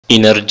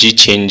energy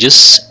changes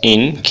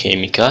in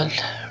chemical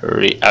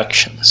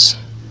reactions.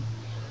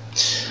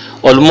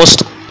 Almost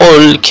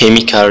all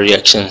chemical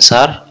reactions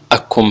are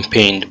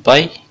accompanied by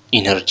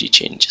energy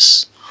changes.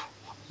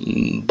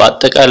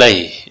 በአጠቃላይ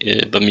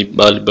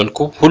በሚባል መልኩ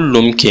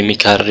ሁሉም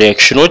ኬሚካል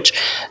ሪአክሽኖች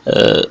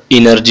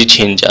ኢነርጂ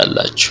ቼንጅ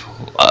አላቸው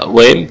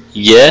ወይም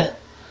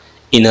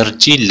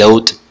የኢነርጂ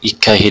ለውጥ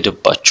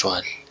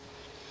ይካሄድባቸዋል.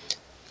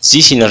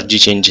 These energy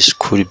changes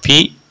could be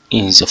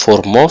in the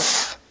form of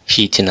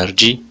heat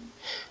energy.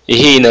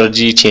 ይሄ ኢነርጂ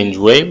ቼንጅ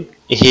ወይም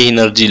ይሄ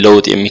ኢነርጂ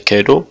ለውጥ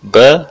የሚካሄደው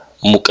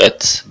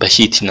በሙቀት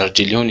በሂት ኢነርጂ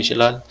ሊሆን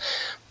ይችላል,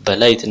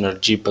 በላይት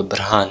ኢነርጂ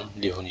በብርሃን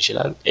ሊሆን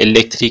ይችላል,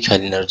 ኤሌክትሪካል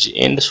ኢነርጂ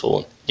and so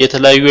on.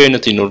 የተለያዩ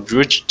አይነት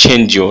ኢነርጂዎች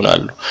ቼንጅ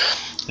ይሆናሉ.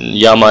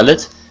 ያ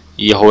ማለት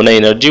የሆነ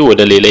ኢነርጂ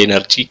ወደ ሌላ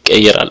ኢነርጂ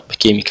ይቀየራል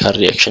በኬሚካል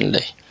ሪአክሽን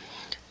ላይ.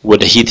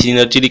 ወደ ሂት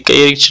ኢነርጂ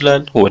ሊቀየር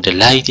ይችላል, ወደ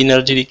ላይት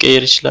ኢነርጂ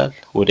ሊቀየር ይችላል,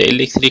 ወደ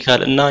ኤሌክትሪካል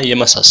እና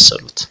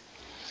የመሳሰሉት.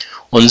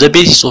 On the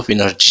basis of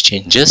energy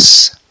changes,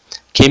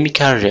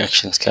 chemical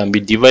reactions can be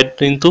divided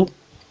into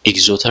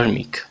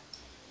exothermic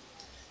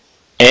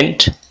and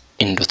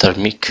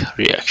endothermic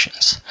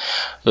reactions.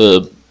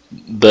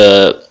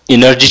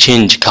 በኢነርጂ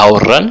ቼንጅ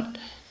ካወራን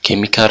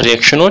ኬሚካል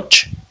ሪአክሽኖች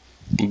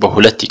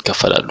በሁለት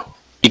ይከፈላሉ,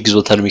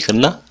 ኤግዞተርሚክ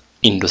እና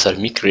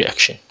ኢንዶተርሚክ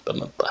ሪአክሽን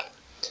በመባል.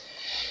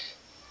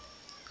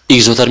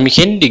 ኤግዞተርሚክ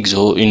and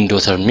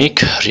endothermic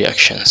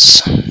reactions.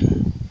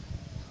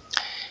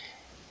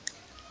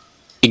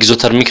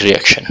 ኤግዞተርሚክ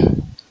ሪአክሽን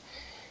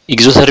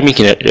ኤግዞተርሚክ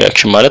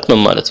reaction ማለት ምን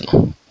ማለት ነው?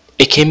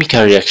 A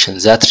chemical reaction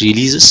that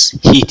releases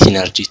heat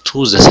energy to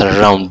the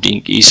surrounding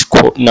is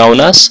known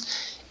as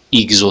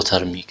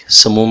exothermic.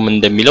 ስሙም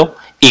እንደሚለው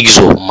ኤግዞ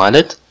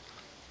ማለት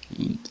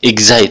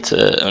excite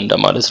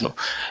እንደማለት ነው.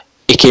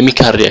 A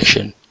chemical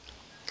reaction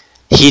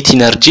heat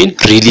energy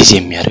release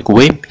የሚያደርግ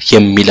ወይም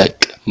የሚለቅ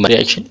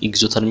reaction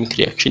exothermic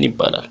reaction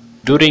ይባላል.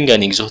 During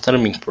an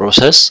exothermic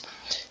process,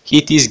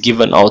 heat is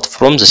given out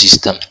from the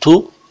system to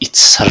its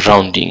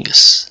surroundings.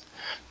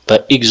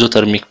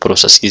 በኤግዞተርሚክ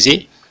ፕሮሰስ ጊዜ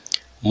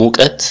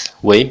ሙቀት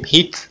ወይም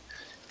ሂት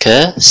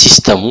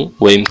ከሲስተሙ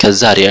ወይም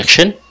ከዛ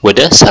ሪአክሽን ወደ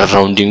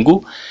ሰራውንዲንጉ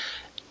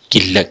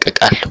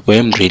ይለቀቃል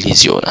ወይም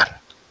ሪሊዝ ይሆናል.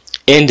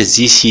 And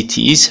this heat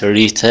is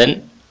written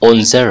on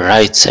the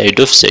right side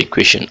of the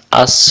equation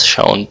as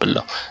shown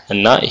below.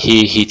 እና ይሄ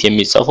ሂት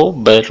የሚጻፈው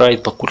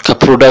በራይት በኩል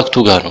ከፕሮዳክቱ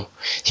ጋር ነው.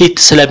 ሂት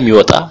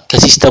ስለሚወጣ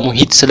ከሲስተሙ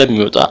ሂት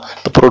ስለሚወጣ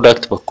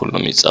በፕሮዳክት በኩል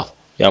ነው የሚጻፈው.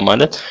 ያ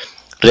ማለት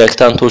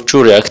ሪአክታንቶቹ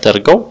ሪአክት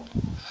አድርገው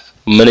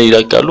ምን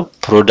ይለቃሉ?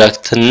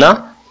 ፕሮዳክትና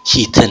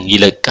ሂትን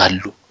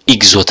ይለቃሉ.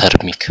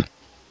 ኤግዞተርሚክ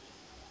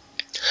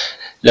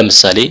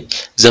ለምሳሌ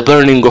the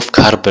burning of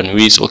carbon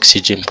with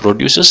oxygen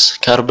produces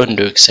carbon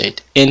dioxide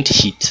and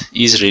heat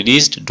is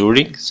released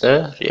during the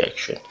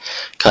reaction.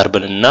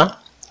 ካርበን እና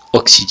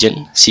ኦክሲጅን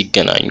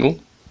ሲገናኙ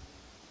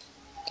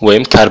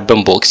ወይም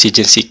ካርበን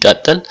በኦክሲጅን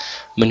ሲቃጠል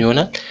ምን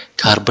ይሆናል?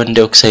 ካርበን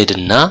ዳይኦክሳይድ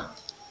እና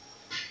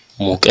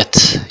ሙቀት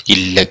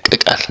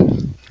ይለቀቃል.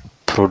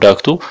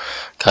 ፕሮዳክቱ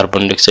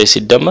ካርበን ዳይኦክሳይድ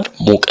ሲደመር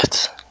ሙቀት,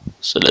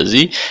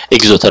 ስለዚህ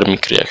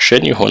ኤግዞተርሚክ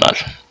ሪአክሽን ይሆናል.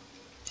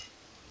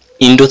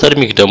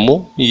 ኢንዶተርሚክ ደግሞ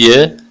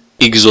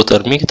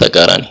የኤግዞተርሚክ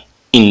ተቃራኒ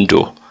ኢንዶ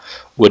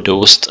ወደ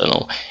ውስጥ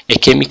ነው. a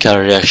chemical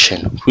reaction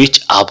which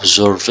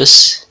absorbs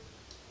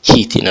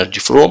heat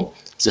energy from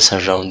the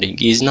surrounding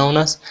is known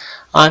as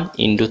an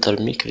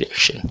endothermic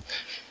reaction.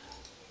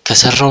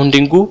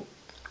 ከሰራውንዲንጉ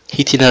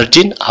ሂት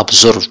ኢነርጂን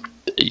አብዞርብ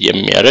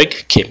የሚያደርግ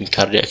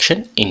ኬሚካል ሪአክሽን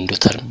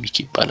ኢንዶተርሚክ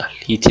ይባላል.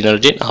 ሂት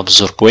ኢነርጂን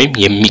አብዞርብ ወይም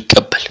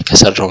የሚቀበል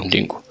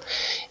ከሰራውንዲንጉ.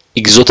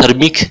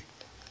 ኤግዞተርሚክ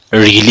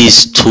ሪሊዝ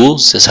ቱ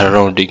ዘ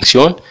ሰራውንዲንግ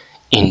ሲሆን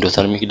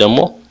endothermic ደግሞ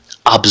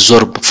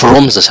absorb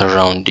from the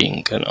surrounding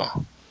ነው.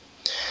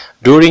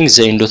 During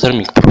the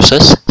endothermic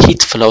process,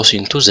 heat flows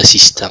into the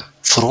system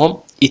from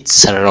its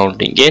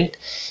surrounding and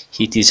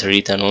heat is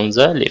written on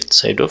the left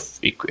side of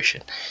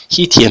equation.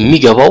 heat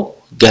የሚገባው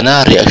ገና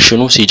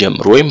ሪአክሽኑ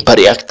ሲጀምር ወይም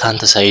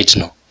በሪአክታንት ሳይድ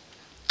ነው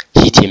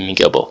heat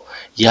የሚገባው.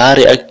 ያ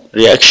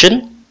ሪአክሽን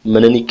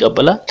ምንን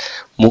ይቀበላል?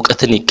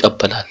 ሙቀትን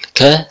ይቀበላል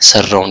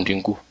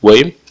ከሰራውንዲንጉ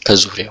ወይም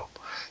ከዙሪያው.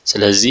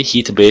 ስለዚህ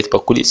heat በየት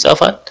በኩል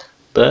ይጻፋል?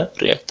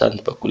 በሪአክታንት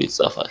በኩል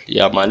ይጻፋል.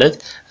 ያ ማለት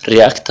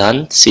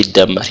ሪአክታንት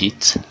ሲደመር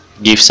ሂት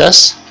gives us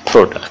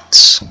products.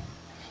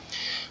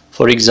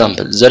 For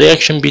example, the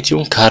reaction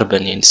between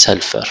carbon and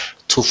sulfur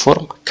to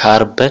form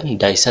carbon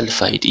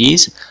disulfide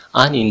is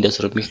an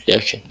endothermic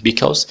reaction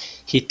because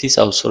heat is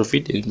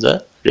absorbed in the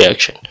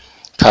reaction.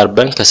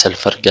 ካርበን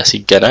ከሰልፈር ጋር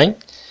ሲገናኝ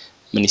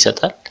ምን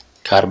ይሰጣል?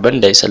 ካርበን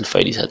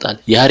ዳይሰልፋይድ ይሰጣል.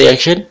 ያ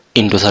ሪአክሽን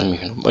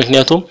ኢንዶተርሚክ ነው.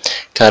 ምክንያቱም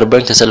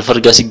ካርበን ከሰልፈር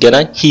ጋር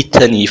ሲገናኝ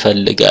ሂትን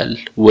ይፈልጋል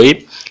ወይም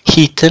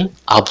ሂትን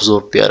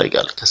አብዞርብ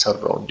ያደርጋል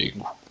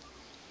ከሰራውንዲንጉ.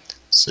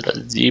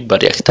 ስለዚህ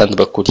በሪአክታንት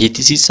በኩል ሂት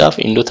ሲጻፍ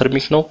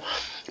ኢንዶተርሚክ ነው,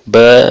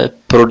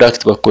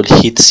 በፕሮዳክት በኩል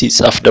ሂት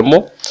ሲጻፍ ደግሞ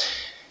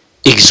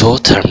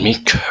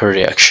exothermic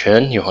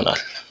reaction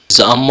ይሆናል.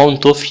 The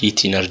amount of heat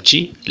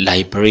energy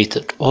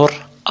liberated or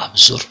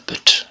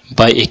absorbed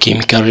by a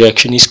chemical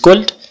reaction is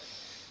called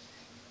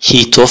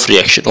heat of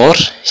reaction or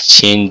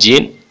change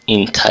in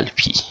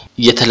enthalpy.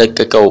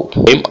 የተለቀቀው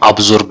ወይም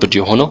absorbed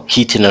የሆነው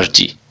heat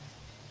energy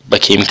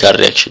በኬሚካል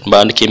ሪአክሽን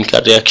በአንድ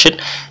ኬሚካል ሪአክሽን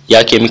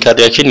ያ ኬሚካል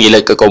ሪአክሽን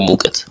የለቀቀው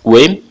ሙቀት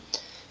ወይም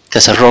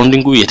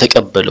ከሰራውንዲንጉ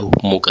የተቀበለው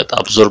ሙቀት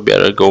አብዞርብ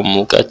ያደረገው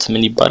ሙቀት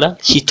ምን ይባላል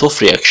ሂት ኦፍ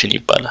ሪአክሽን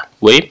ይባላል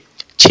ወይም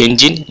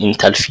change in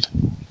enthalpy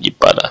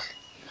ይባላል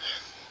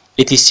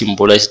it is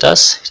symbolized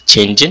as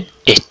change in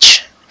h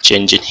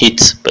change in heat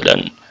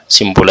ብለን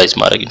symbolize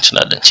ማድረግ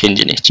እንችላለን change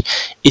in h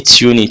its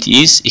unit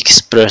is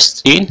expressed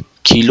in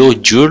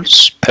kilojoules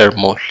per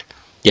mole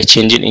ያ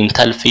change in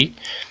enthalpy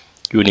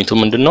ዩኒቱ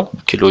ምንድነው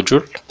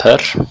kilojoule per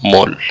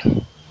mole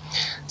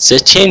the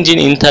change in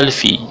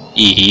enthalpy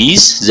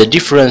is the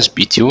difference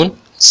between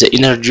the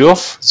energy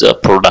of the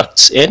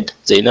products and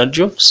the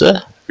energy of the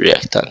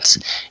reactants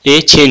a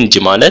change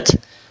ማለት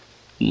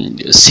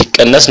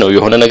ሲቀነስ ነው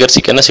የሆነ ነገር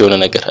ሲቀነስ የሆነ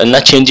ነገር እና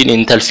change in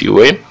enthalpy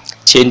ወይም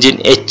change in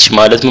h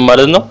ማለት ምን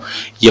ማለት ነው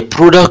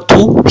የፕሮዳክቱ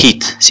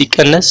ሂት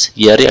ሲቀነስ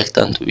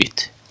የሪአክታንቱ ሂት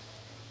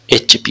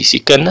hp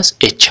ሲቀነስ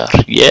hr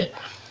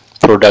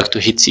የፕሮዳክቱ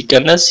ሂት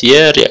ሲቀነስ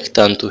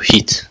የሪአክታንቱ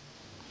ሂት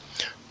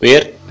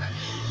where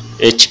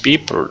hp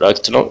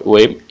product ነው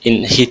ወይም in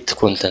heat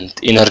content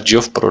energy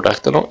of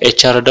product ነው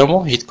hr ደግሞ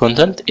heat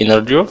content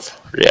energy of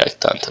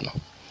reactant ነው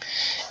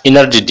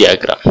energy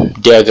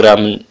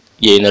diagram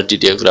የኤነርጂ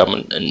ዲያግራም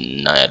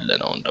እና ያለ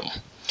ነው እንደም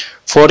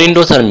for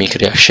endothermic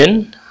reaction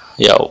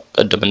ያው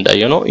ቀደም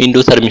እንዳየነው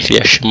endothermic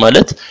reaction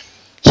ማለት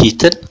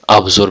ሂትን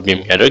አብዞርብ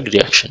የሚያደርግ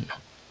ሪአክሽን ነው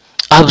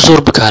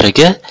አብዞርብ ካረገ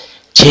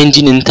change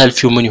in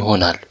enthalpy ምን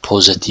ይሆናል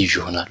ፖዚቲቭ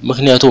ይሆናል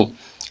ምክንያቱም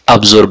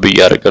አብዞርብ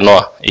ያደርገ ነው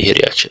ይሄ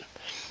ሪአክሽን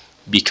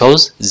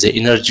because the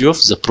energy of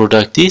the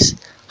product is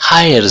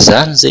higher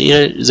than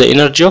the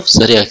energy of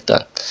the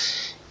reactant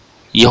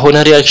የሆነ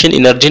ሪአክሽን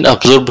ኢነርጂን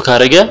አብዞርብ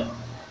ካረገ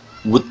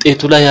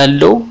ውጤቱ ላይ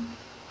ያለው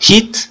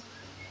ሂት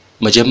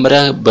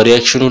መጀመሪያ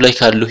በሪአክሽኑ ላይ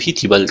ካለው ሂት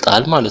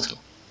ይበልጣል ማለት ነው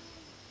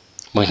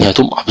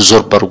ምክንያቱም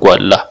አብዞርብ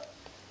አድርጓላ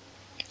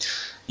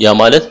ያ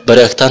ማለት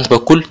በሪአክታንት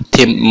በኩል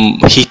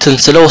ሂትን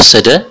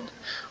ስለወሰደ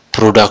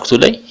ፕሮዳክቱ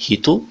ላይ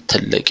ሂቱ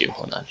ትልቅ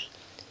ይሆናል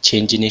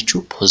change in h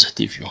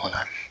ፖዚቲቭ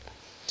ይሆናል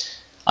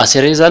as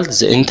a result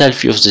the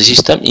enthalpy of the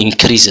system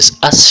increases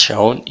as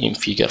shown in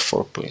figure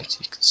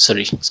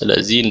 4.3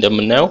 ስለዚህ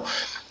እንደምናየው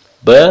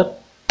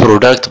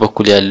በፕሮዳክት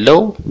በኩል ያለው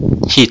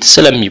ሂት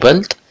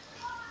ስለሚበልጥ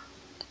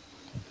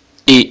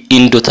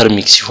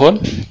endothermic ሲሆን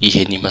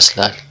ይሄን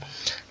ይመስላል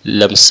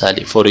ለምሳሌ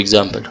for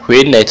example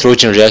when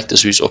nitrogen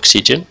reacts with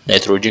oxygen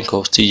nitrogen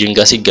ከኦክሲጅን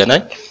ጋር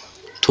ሲገናኝ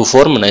to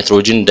form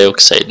nitrogen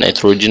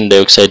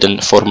dioxide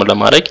form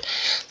ለማድረግ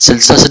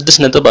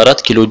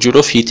 66.4 kilojoule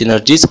of heat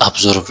energy is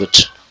absorbed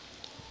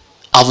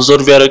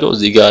ያደረገው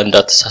እዚህ ጋር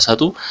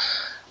እንዳትሳሳቱ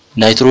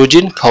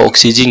ናይትሮጅን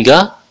ከኦክሲጅን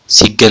ጋር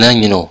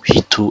ሲገናኝ ነው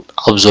ሂቱ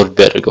አብዞርብ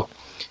ያደረገው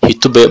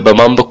ሂቱ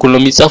በማን በኩል ነው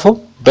የሚጻፈው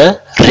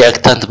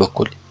በሪአክታንት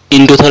በኩል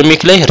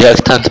endothermic ላይ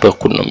ሪአክታንት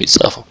በኩል ነው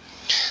የሚጻፈው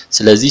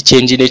ስለዚህ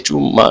change in h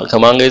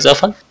ከማን ጋር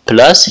ይጻፋል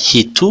ፕላስ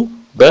ሂቱ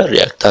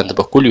በሪአክታንት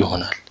በኩል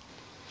ይሆናል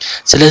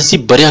ስለዚህ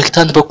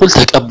በሪአክታንት በኩል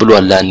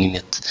ተቀብሏል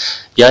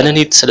ያንን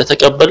ሂት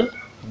ስለተቀበለ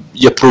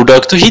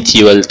የፕሮዳክቱ ሂት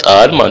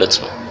ይበልጣል ማለት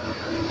ነው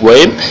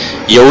ወይም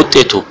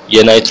የውጤቱ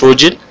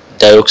የናይትሮጅን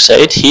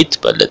ዳይኦክሳይድ ሂት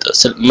በለጠ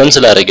ምን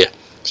ስላደረገ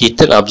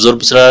ሂትን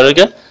አብዞርብ ስላደረገ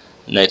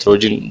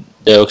ናይትሮጅን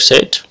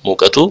ዳይኦክሳይድ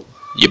ሙቀቱ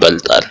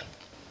ይበልጣል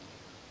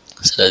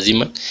ስለዚህ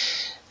ምን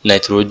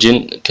ናይትሮጅን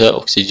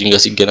ከኦክሲጅን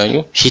ጋር ሲገናኙ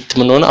ሂት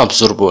ምን ሆነ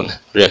አብዞርብ ሆነ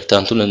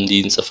ሪአክታንቱን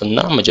እንዲንጽፍና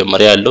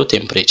መጀመሪያ ያለው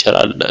ቴምፕሬቸር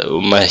አለ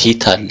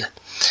ሂት አለ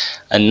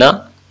እና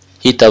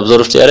ሂት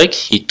አብዞርብ ሲያደርግ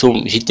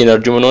ሂት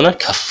ኢነርጂ ምን ሆነ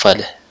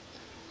ከፋለ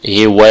ይሄ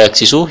ዋይ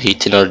አክሲሱ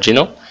ሂት ኢነርጂ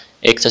ነው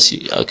ኤክስ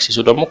አክሲሱ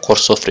ደግሞ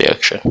ኮርስ ኦፍ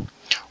ሪአክሽን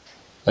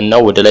እና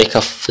ወደ ላይ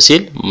ከፍ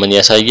ሲል ምን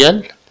ያሳያል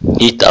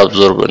ሂት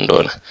አብዞርብ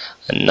እንደሆነ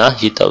እና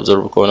ሂት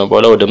አብዞርብ ከሆነ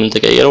በኋላ ወደ ምን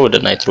ተቀየረ ወደ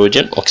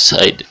ናይትሮጅን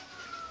ኦክሳይድ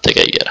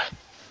ተቀየረ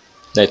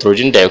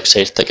ናይትሮጅን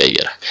ዳይኦክሳይድ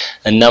ተቀየረ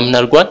እና ምን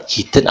አርጓል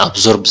ሂትን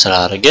አብዞርብ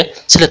ስላደረገ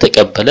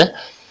ስለተቀበለ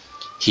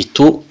ሂቱ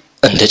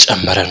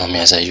እንደጨመረ ነው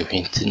የሚያሳየው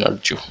ሂት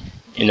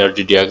ኢነርጂ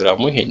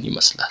ዲያግራሙ ይሄን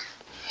ይመስላል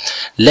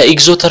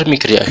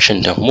ለኤግዞተርሚክ ሪአክሽን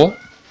ደግሞ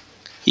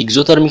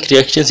ኤግዞተርሚክ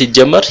ሪአክሽን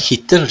ሲጀመር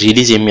ሂትን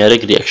ሪሊዝ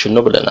የሚያደርግ ሪአክሽን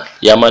ነው ብለናል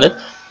ያ ማለት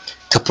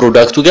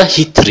ከፕሮዳክቱ ጋር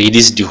ሂት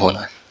ሪሊዝድ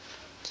ይሆናል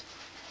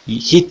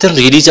ሂትን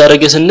ሪሊዝ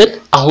አደረገ ስንል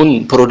አሁን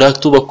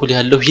ፕሮዳክቱ በኩል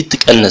ያለው ሂት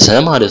ቀነሰ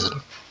ማለት ነው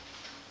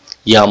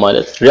ያ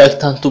ማለት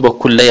ሪአክታንቱ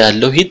በኩል ላይ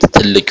ያለው ሂት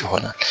ትልቅ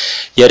ይሆናል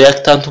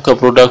የሪአክታንቱ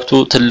ከፕሮዳክቱ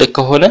ትልቅ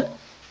ከሆነ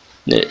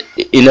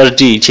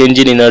ኢነርጂ change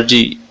in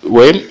energy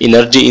ወይም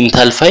ኢነርጂ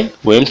ኢንታልፋይ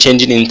ወይም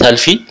change in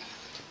enthalpy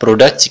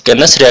ፕሮዳክት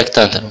ሲቀነስ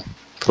ሪአክታንት ነው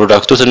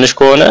ፕሮዳክቱ ትንሽ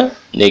ከሆነ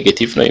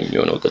ኔጌቲቭ ነው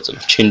የሚሆነው ገጽ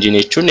change in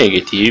h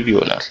ኔጌቲቭ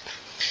ይሆናል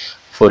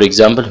for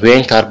example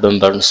when carbon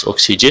burns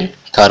oxygen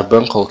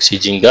carbon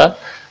ከኦክሲጅን ጋር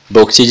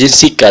በኦክሲጅን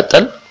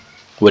ሲቃጠል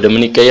ወደ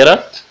ምን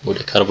ይቀየራል ወደ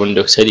ካርቦን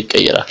ዳይኦክሳይድ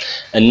ይቀየራል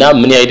እና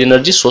ምን ያህል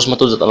ኢነርጂ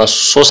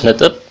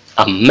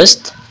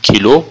 393.5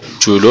 ኪሎ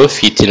ጁል ኦፍ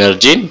ሂት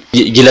ኢነርጂ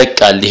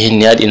ይለቃል ይሄን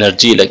ያህል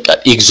ኢነርጂ ይለቃል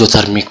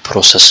ኤግዞተርሚክ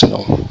ፕሮሰስ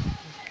ነው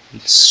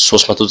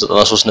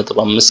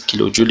 393.5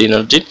 ኪሎ ጁል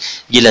ኢነርጂ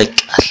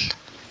ይለቃል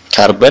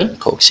ካርበን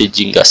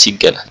ከኦክሲጅን ጋር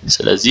ሲገናኝ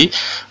ስለዚህ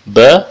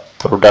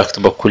በፕሮዳክት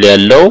በኩል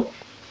ያለው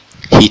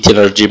ሂት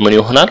ኢነርጂ ምን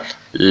ይሆናል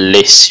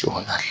ሌስ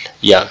ይሆናል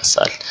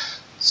ያንሳል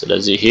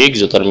ስለዚህ ይሄ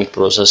ኤግዞተርሚክ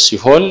ፕሮሰስ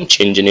ሲሆን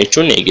ቼንጅ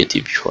ኔቹር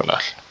ኔጌቲቭ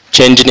ይሆናል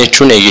ቼንጅ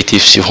ኔቹር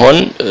ኔጌቲቭ ሲሆን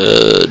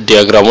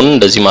ዲያግራሙን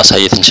እንደዚህ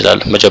ማሳየት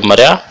እንችላለን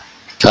መጀመሪያ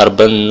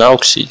ካርበን እና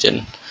ኦክሲጅን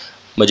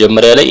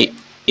መጀመሪያ ላይ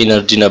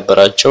ኢነርጂ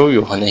ነበራቸው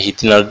የሆነ ሂት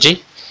ኢነርጂ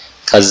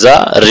ከዛ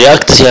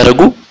ሪአክት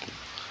ሲያደርጉ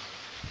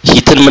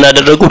ሂትን ምን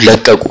አደረጉ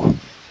ለቀቁ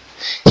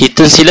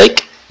ሂትን ሲለቅ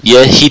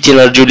የሂት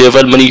ኢነርጂው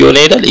ሌቨል ምን ይሆነ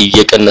ይላል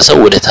እየቀነሰ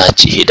ወደ ታች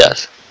ይሄዳል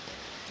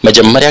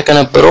መጀመሪያ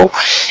ከነበረው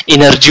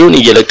ኢነርጂውን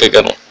እየለቀቀ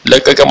ነው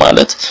ለቀቀ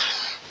ማለት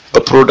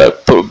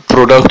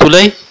በፕሮዳክቱ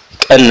ላይ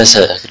ቀነሰ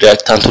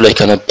ሪአክታንቱ ላይ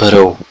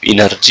ከነበረው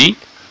ኢነርጂ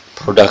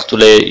ፕሮዳክቱ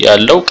ላይ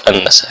ያለው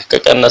ቀነሰ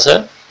ከቀነሰ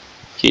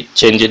ሂት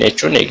ቼንጅ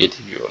ኔቸር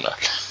ኔጌቲቭ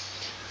ይሆናል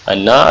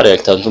እና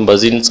ሪአክታንቱን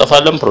በዚህ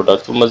እንጽፋለን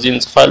ፕሮዳክቱን በዚህ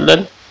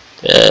እንጽፋለን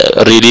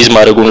ሪሊዝ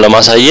ማድረጉን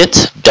ለማሳየት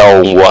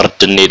ዳውንዋርድ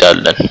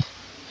እንሄዳለን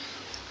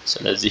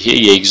ስለዚህ ይሄ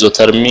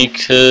የኤግዞተርሚክ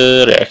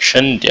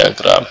ሪአክሽን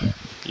ዲያግራም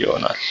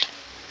ይሆናል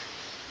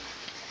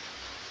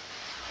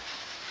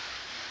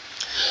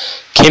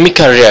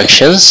chemical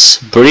reactions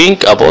bring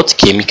about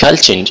chemical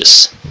changes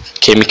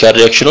chemical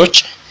reactions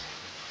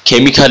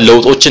chemical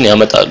ለውጦችን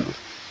ያመጣሉ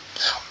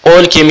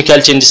all chemical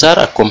changes are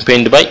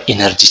accompanied by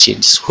energy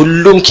changes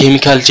ሁሉም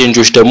chemical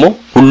changes ደግሞ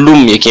ሁሉም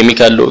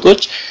የኬሚካል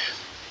ለውጦች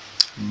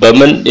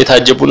በምን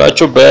የታጀቡ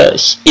ናቸው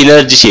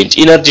በኢነርጂ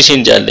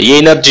change አለ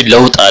የኢነርጂ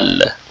ለውጥ አለ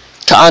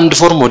ከአንድ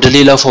ፎርም ወደ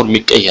ሌላ ፎርም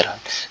ይቀየራል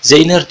the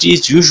energy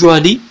is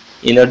usually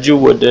energy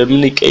ወደ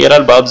ምን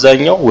ይቀየራል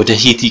በአብዛኛው ወደ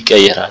ሂት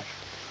ይቀየራል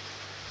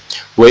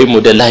ወይም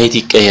ወደ ላይት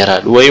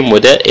ይቀየራል ወይም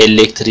ወደ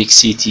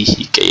ኤሌክትሪክሲቲ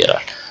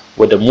ይቀየራል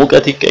ወደ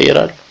ሙቀት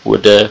ይቀየራል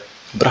ወደ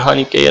ብርሃን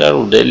ይቀየራል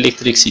ወደ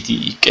ኤሌክትሪክሲቲ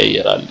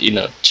ይቀየራል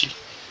ኢነርጂ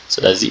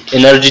ስለዚህ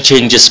energy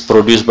changes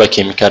produced by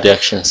chemical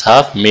reactions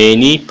have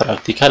many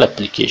practical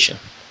application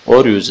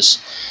or uses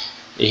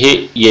ይሄ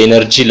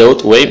የኤነርጂ ለውጥ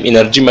ወይም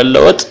ኤነርጂ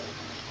መለወጥ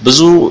ብዙ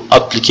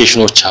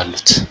አፕሊኬሽኖች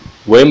አሉት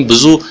ወይም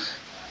ብዙ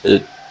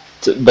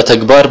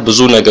በተግባር ብዙ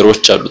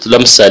ነገሮች አሉት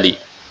ለምሳሌ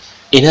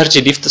ኤነርጂ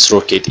ሊፍትስ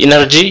ሮኬት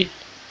ኤነርጂ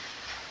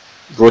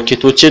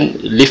ሮኬቶችን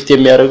ሊፍት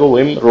የሚያደርገው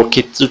ወይም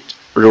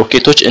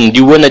ሮኬቶች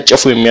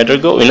እንዲወነጨፉ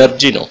የሚያደርገው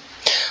ኤነርጂ ነው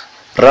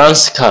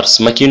ራንስ ካርስ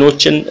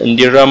መኪኖችን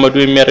እንዲራመዱ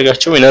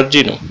የሚያደርጋቸው ኤነርጂ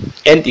ነው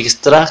and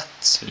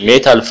extract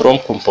metal from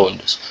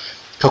compounds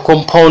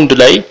ከኮምፓውንድ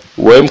ላይ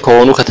ወይም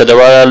ከሆኑ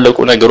ከተደባለቁ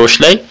ነገሮች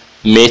ላይ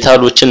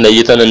ሜታሎችን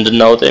ለይተን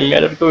እንድናወጣ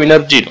የሚያደርገው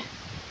ኤነርጂ ነው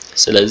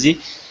ስለዚህ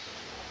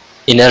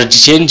ኤነርጂ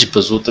ቼንጅ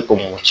ብዙ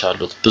ጥቅሞች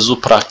አሉት ብዙ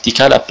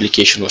ፕራክቲካል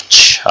አፕሊኬሽኖች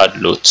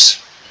አሉት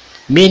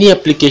many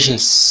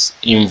applications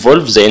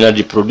involve the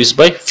energy produced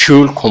by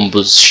fuel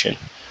combustion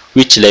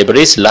which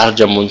liberates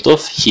large amount of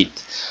heat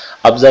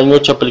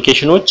አብዛኞቹ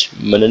አፕሊኬሽኖች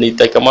ምንን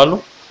ይጠቀማሉ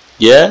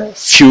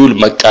የፊውል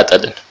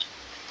መቃጠልን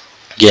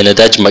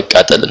የነዳጅ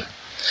መቃጠልን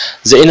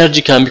the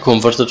energy can be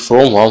converted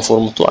from one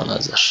form to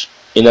another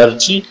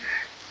energy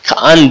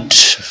ከአንድ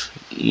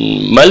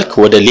መልክ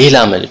ወደ ሌላ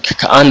መልክ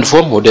ከአንድ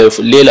ፎርም ወደ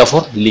ሌላ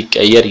ፎርም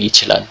ሊቀየር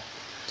ይችላል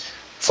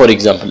for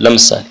example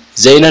ለምሳሌ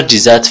the energy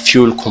that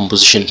fuel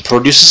combustion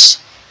produces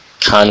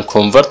can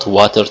convert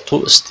water to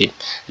steam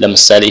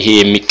ለምሳሌ ይሄ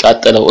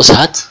የሚቃጠለው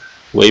እሳት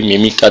ወይም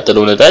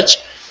የሚቃጠለው ነዳጅ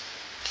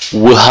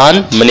ውሃን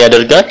ምን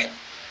ያደርጋል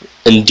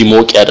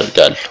እንዲሞቅ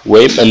ያደርጋል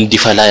ወይም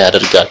እንዲፈላ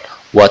ያደርጋል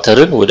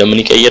ዋተርን ወደ ምን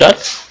ይቀይራል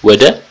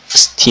ወደ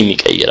ስቲም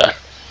ይቀይራል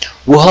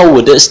ውሃው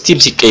ወደ ስቲም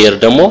ሲቀየር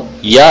ደግሞ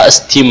ያ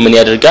ስቲም ምን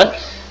ያደርጋል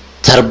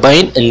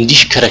ተርባይን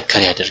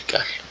እንዲሽከረከር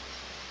ያደርጋል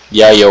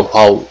ያ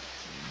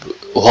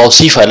ውሃው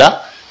ሲፈላ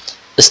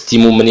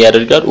ስቲሙ ምን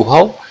ያደርጋል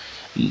ውሃው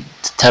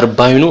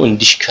ተርባይኑ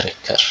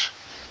እንዲሽከረከር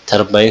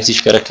ተርባይን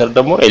ሲሽከረከር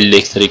ደግሞ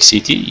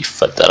ኤሌክትሪክሲቲ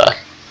ይፈጠራል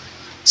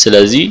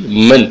ስለዚህ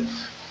ምን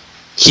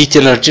ሂት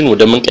ኤነርጂን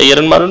ወደ ምን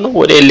ቀየርን ማለት ነው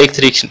ወደ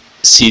ኤሌክትሪክ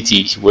ሲቲ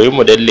ወይም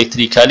ወደ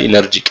ኤሌክትሪካል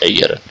ኤነርጂ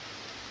ቀየርን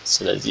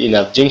ስለዚህ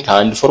ኤነርጂን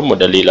ከአንድ ፎርም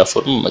ወደ ሌላ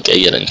ፎርም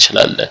መቀየር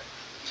እንችላለን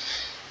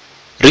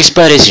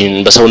ሪስፓይሬሽን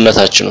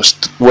በሰውነታችን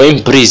ውስጥ ወይም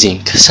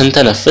ብሪዚንግ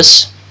ስንተነፍስ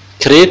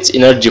creates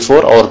energy for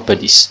our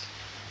bodies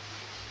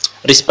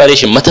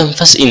respiration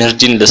መተንፈስ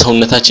ኤነርጂን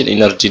ለሰውነታችን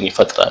ኤነርጂን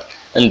ይፈጥራል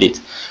እንዴት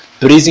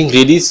breathing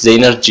release the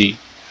energy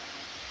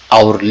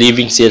our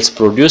living cells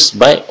produce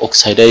by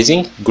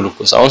oxidizing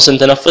glucose አሁን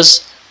ስንተነፍስ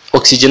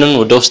ኦክሲጅንን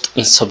ወደ ውስጥ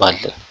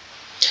እንስባለን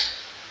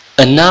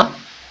እና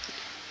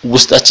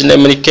ውስጣችን ላይ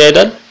ምን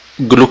ይካሄዳል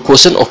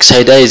ግሉኮስን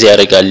ኦክሳይዳይዝ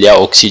ያደርጋል ያ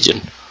ኦክሲጅን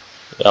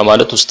ያ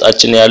ማለት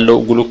ውስጣችን ያለው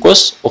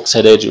ግሉኮስ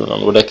ኦክሳይዳይዝ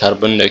ይሆናል ወደ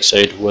ካርቦን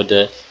ዳይኦክሳይድ ወደ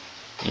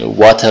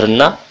ዋተር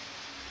እና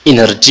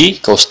ኤነርጂ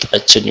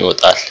ከውስጣችን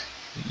ይወጣል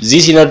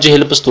this energy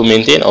helps to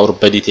maintain our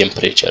body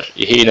temperature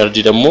ይሄ ኤነርጂ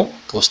ደግሞ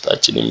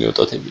ከውስጣችን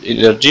የሚወጣው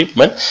ኤነርጂ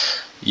ማለት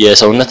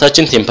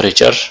የሰውነታችን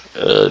ቴምፕሬቸር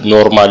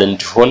ኖርማል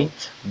እንዲሆን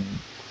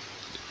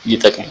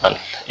ይጠቅማል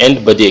and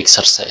body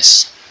exercise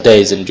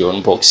ዳይዝ እንዲሆን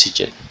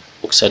በኦክሲጅን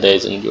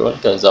ኦክሳይዳይዝ እንዲሆን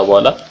ከዛ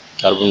በኋላ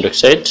ካርቦን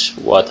ዳይኦክሳይድ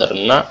ዋተር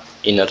እና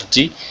ኤነርጂ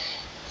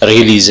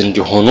ሪሊዝ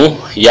እንዲሆኑ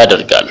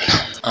ያደርጋል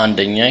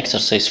አንደኛ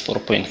exercise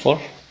 4.4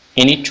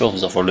 in each of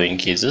the following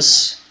cases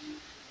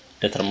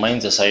determine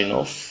the sign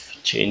of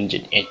change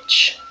in h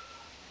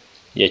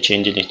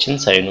የchange in h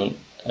ሳይኑን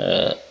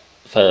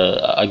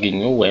አገኙ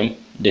ወይም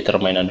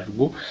ዲተርማይን አድርጉ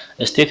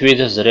state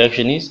whether the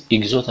reaction is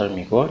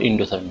exothermic or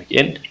endothermic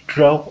and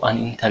draw an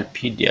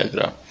enthalpy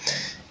diagram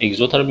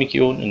exothermic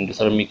ይሁን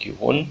endothermic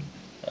ይሁን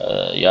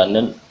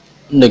ያንን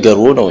ነገሩ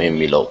ነው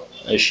የሚለው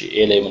እሺ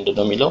ኤ ላይ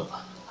ምንድነው የሚለው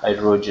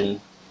ሃይድሮጅን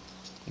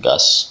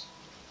gas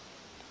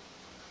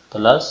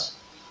plus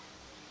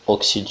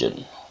oxygen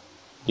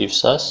gives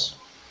us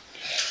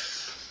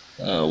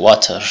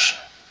water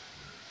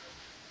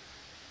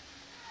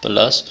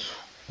plus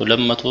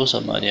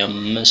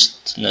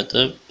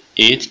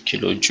 285.8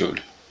 ኪሎ ጁል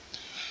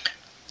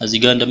እዚህ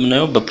ጋር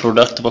እንደምናየው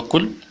በፕሮዳክት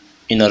በኩል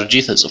ኢነርጂ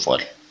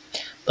ተጽፏል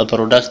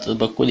በፕሮዳክት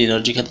በኩል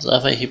ኢነርጂ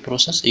ከተጻፈ ይሄ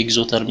ፕሮሰስ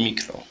ኤግዞተርሚክ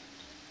ነው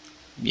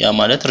ያ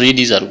ማለት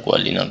ሪሊዝ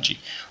አድርጓል ኢነርጂ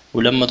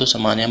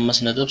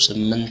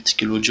 285.8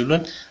 ኪሎ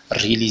ጁልን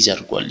ሪሊዝ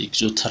አድርጓል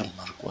ኤግዞተርም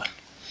አድርጓል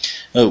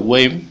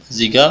ወይም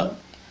እዚህ ጋር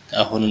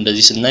አሁን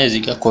እንደዚህ ስናይ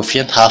እዚህ ጋር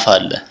ኮፊሽንት ሃፍ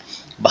አለ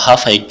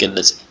በሃፍ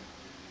አይገለጽም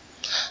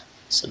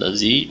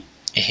ስለዚህ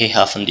ይሄ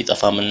ሃፍ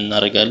እንዲጠፋ ምን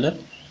እናደርጋለን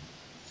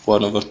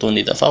 1/2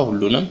 እንዲጠፋ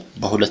ሁሉንም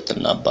በሁለት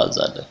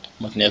እናባዛለን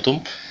ምክንያቱም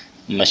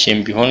መቼም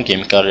ቢሆን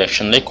ኬሚካል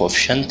ሪአክሽን ላይ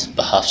ኮፊሽንት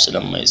በሃፍ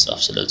ስለማይጻፍ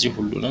ስለዚህ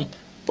ሁሉንም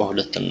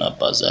በሁለት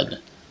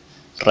እናባዛለን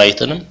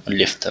ራይትንም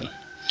ሌፍትንም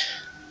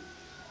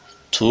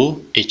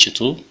 2H2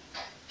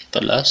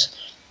 plus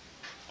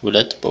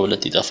 2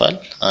 በሁለት ይጠፋል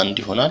አንድ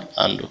ይሆናል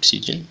አንድ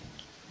ኦክሲጅን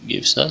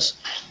gives us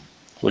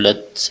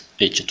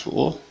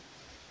 2H2O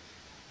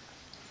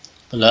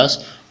plus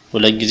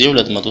 2 ጊዜ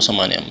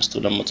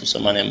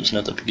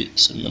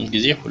 285.8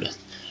 ጊዜ 2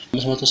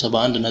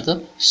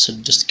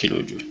 571.6 ኪሎ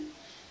ጁል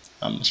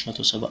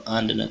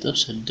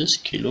 571.6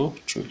 ኪሎ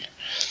ጁል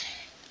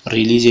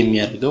ሪሊዝ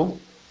የሚያደርገው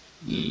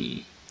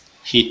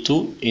ሂቱ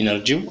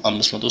ኢነርጂው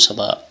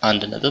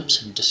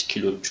 571.6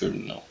 ኪሎ ጁል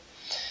ነው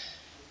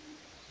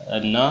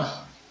እና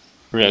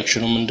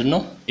ሪአክሽኑ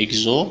ምንድነው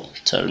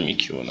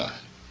ኤግዞተርሚክ ይሆናል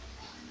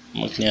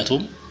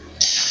ምክንያቱም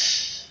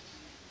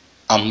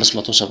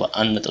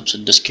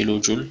 571.6 ኪሎ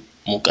ጁል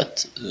ሙቀት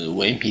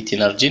ወይም ሂት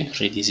ኢነርጂን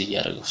ሪሊዝ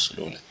ያደርጋል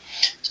ስለሆነ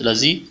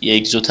ስለዚህ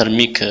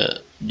የኤግዞተርሚክ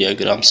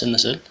ዲያግራም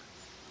ስንስል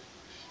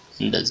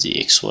እንደዚህ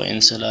ኤክስ ዋይ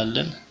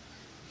እንስላለን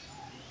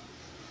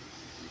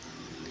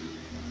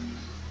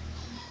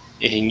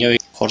ይሄኛው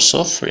ኮርስ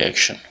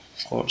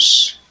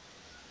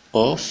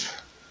ኦፍ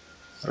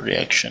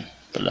ሪአክሽን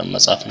ብለን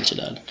መጻፍ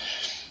እንችላለን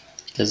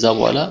ከዛ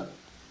በኋላ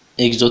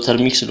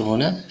ኤግዞተርሚክ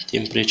ስለሆነ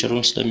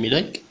ቴምፕሬቸሩን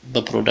ስለሚለቅ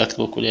በፕሮዳክት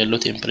በኩል ያለው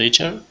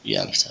ቴምፕሬቸር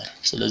ያንሳል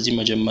ስለዚህ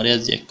መጀመሪያ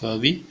እዚህ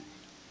አካባቢ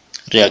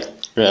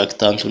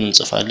ሪአክታንቱን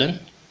እንጽፋለን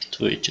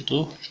 2H2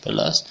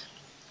 plus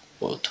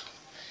O2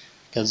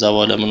 ከዛ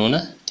በኋላ ምን ሆነ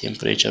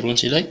ቴምፕሬቸሩን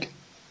ሲለቅ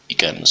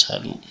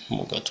ይቀንሳል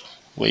ሙቀቱ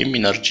ወይም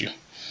ኢነርጂው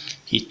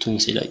ሂቱን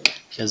ሲለቅ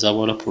ከዛ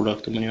በኋላ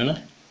ፕሮዳክቱ ምን ይሆናል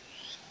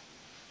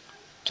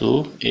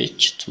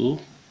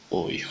 2H2O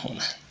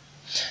ይሆናል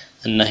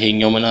እና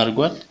ይሄኛው ምን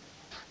አድርጓል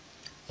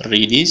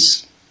release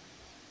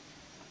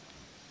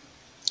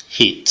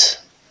heat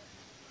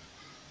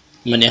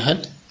ምን ያህል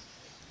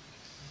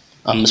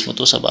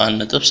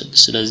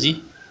 571.6 ስለዚህ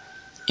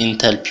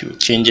ኢንተልፒው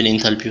change in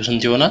ኢንተልፒው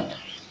ስንት ይሆናል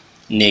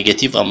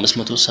ኔጌቲቭ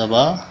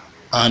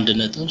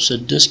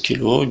 571.6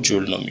 ኪሎ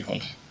ጁል ነው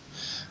የሚሆነው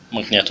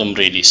ምክንያቱም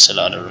ሪሊዝ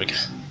ስላደረገ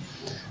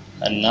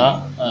እና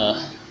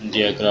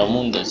ዲያግራሙ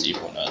እንደዚህ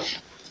ይሆናል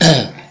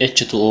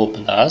H2O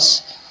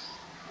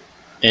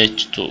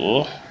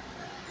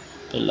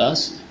plus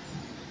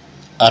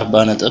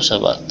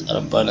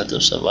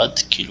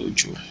 40.7 ኪሎ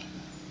ጁል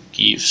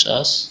gives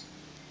us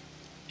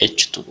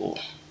H2O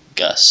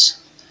gas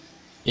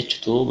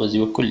H2O በዚህ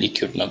በኩል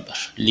ሊኩዊድ ነበር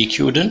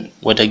ሊኩዊድን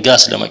ወደ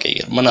ጋስ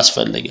ለመቀየር ምን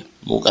አስፈልገ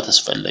ሙቀት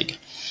አስፈልገ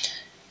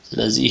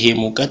ስለዚህ ይሄ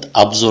ሙቀት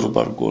አብዞርብ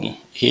አድርጎ ነው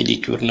ይሄ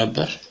ሊኩዊድ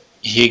ነበር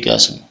ይሄ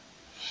ጋስ ነው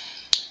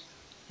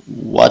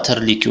ዋተር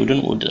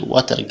ሊኩዊድን ወደ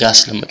ዋተር ጋስ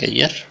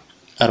ለመቀየር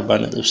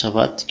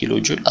 40.7 ኪሎ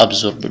ጁል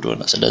አብዞርብድ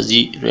ሆነ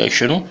ስለዚህ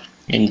ሪአክሽኑ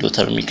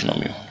ኤንዶተርሚክ ነው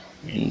የሚሆነው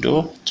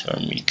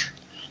endothermic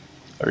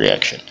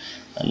reaction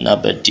እና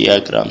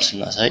በዲያግራም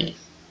ስናሳይ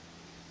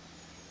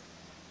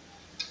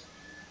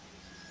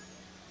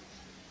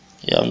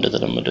ያው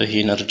እንደተለመደው ይሄ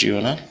ኢነርጂ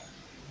ይሆናል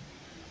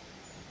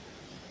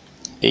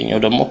ይሄኛው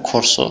ደግሞ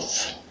ኮርስ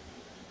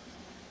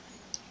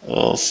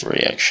ኦፍ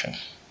ሪአክሽን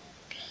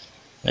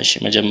እሺ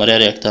መጀመሪያ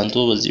ሪአክታንቱ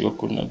በዚህ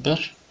በኩል ነበር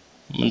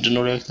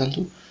ምንድነው ሪአክታንቱ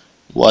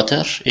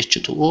ዋተር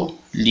H2O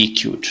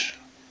ሊኩዊድ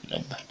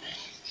ነበር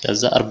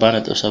ከዛ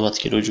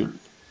 40.7 ኪሎ ጁል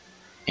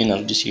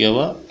ኢነርጂ ሲገባ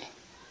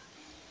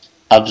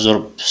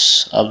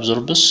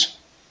absorbs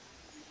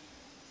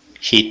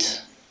heat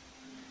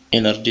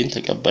ኢነርጂን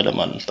ተቀበለ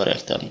ማለት ነው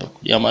ሪአክታንት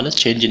በኩል ያ ማለት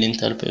change in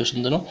enthalpy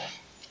ስንት ነው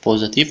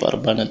ፖዚቲቭ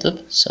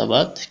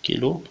 40.7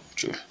 ኪሎ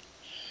ጁል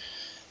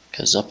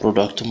ከዛ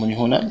ፕሮዳክቱ ምን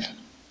ይሆናል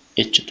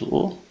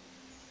H2O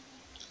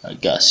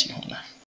ጋስ ይሆናል